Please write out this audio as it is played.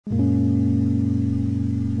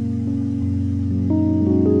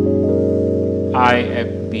I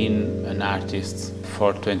have been an artist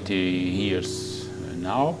for 20 years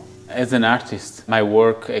now. As an artist, my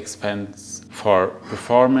work expands for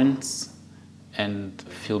performance and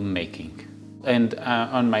filmmaking. And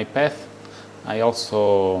on my path, I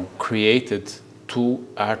also created 2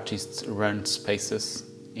 artist-run spaces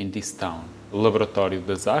in this town. Laboratório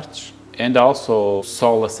das Artes and also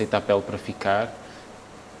Sol Aceita Apelo para Ficar.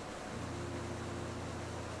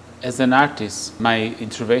 As an artist, my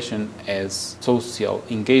intervention as social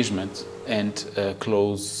engagement and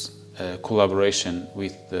close collaboration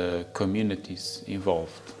with the communities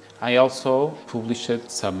involved. I also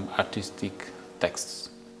published some artistic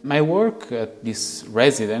texts. My work at this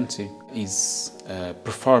residency is a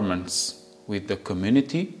performance with the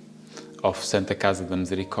community of Santa Casa da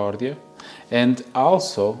Misericórdia and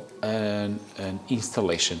also an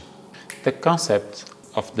installation. The concept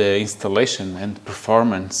of the installation and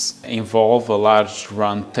performance involve a large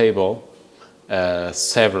round table,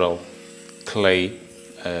 several clay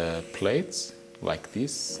plates like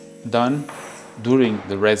this, done during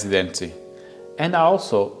the residency, and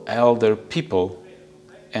also elder people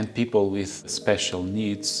and people with special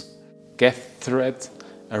needs gathered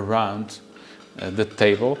around the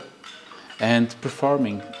table and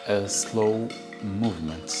performing slow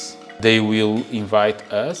movements. They will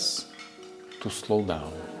invite us to slow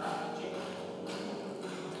down.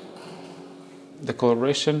 The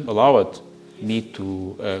collaboration allowed me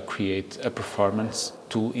to create a performance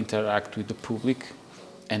to interact with the public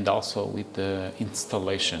and also with the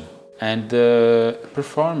installation. And the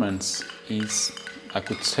performance is, I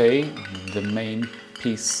could say, the main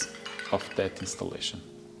piece of that installation.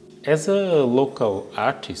 As a local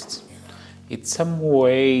artist, it's some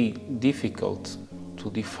way difficult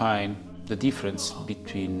to define the difference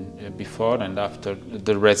between before and after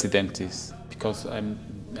the residencies, because I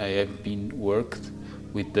have been worked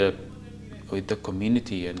with the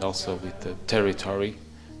community and also with the territory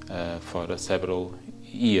for several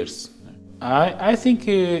years. I think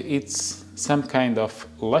it's some kind of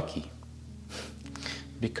lucky,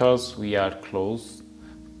 because we are close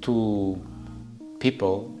to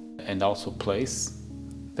people and also place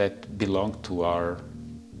that belong to our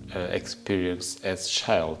experience as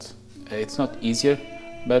child. It's not easier,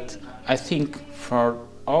 but I think for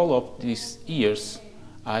all of these years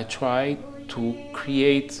I try to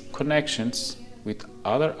create connections with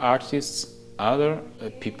other artists, other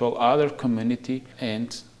people, other community,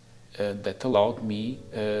 and that allowed me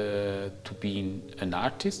to be an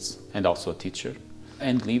artist and also a teacher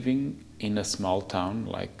and living in a small town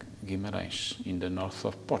like Guimarães in the north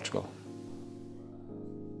of Portugal.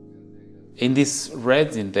 In this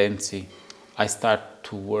residency, I started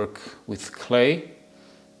to work with clay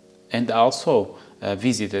and also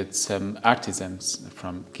visited some artisans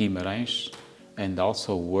from Guimarães and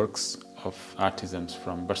also works of artisans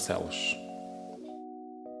from Barcelos.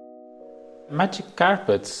 Magic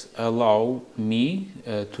carpets allow me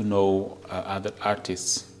to know other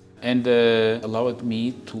artists and allowed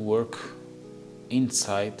me to work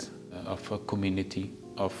inside of a community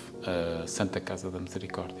of Santa Casa da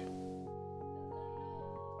Misericórdia.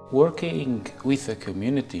 Working with a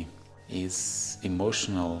community is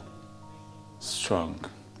emotional strong,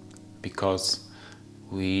 because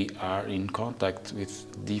we are in contact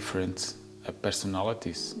with different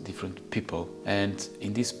personalities, different people. And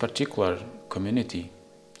in this particular community,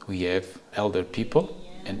 we have elder people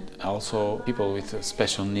and also people with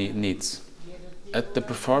special needs. At the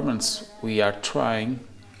performance, we are trying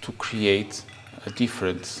to create a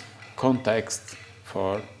different context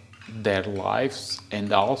for their lives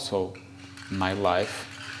and also my life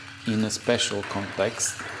in a special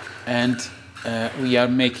context. And we are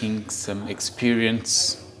making some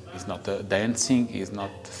experience. It's not a dancing, it's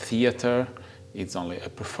not theater, it's only a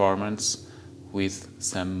performance with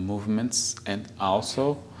some movements and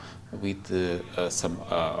also with some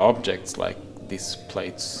objects like these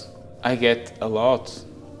plates. I get a lot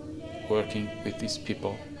working with these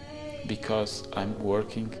people, because I'm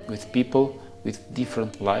working with people with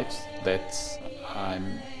different lives that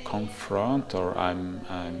I'm confront or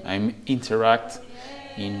I'm interact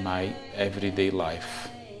in my everyday life.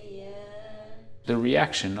 The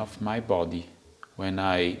reaction of my body when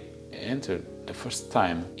I entered the first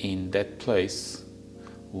time in that place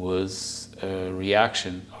was a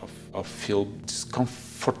reaction of feel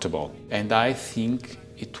discomfortable, and I think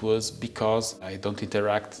it was because I don't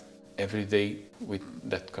interact every day with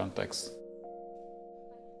that context.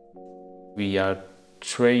 We are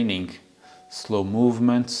training slow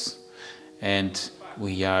movements and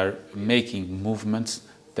we are making movements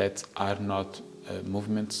that are not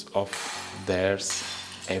movements of their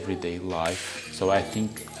everyday life. So I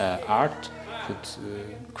think art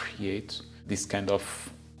could create this kind of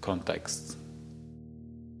context.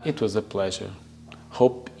 It was a pleasure.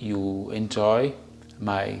 Hope you enjoy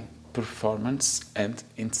my performance and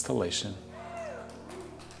installation.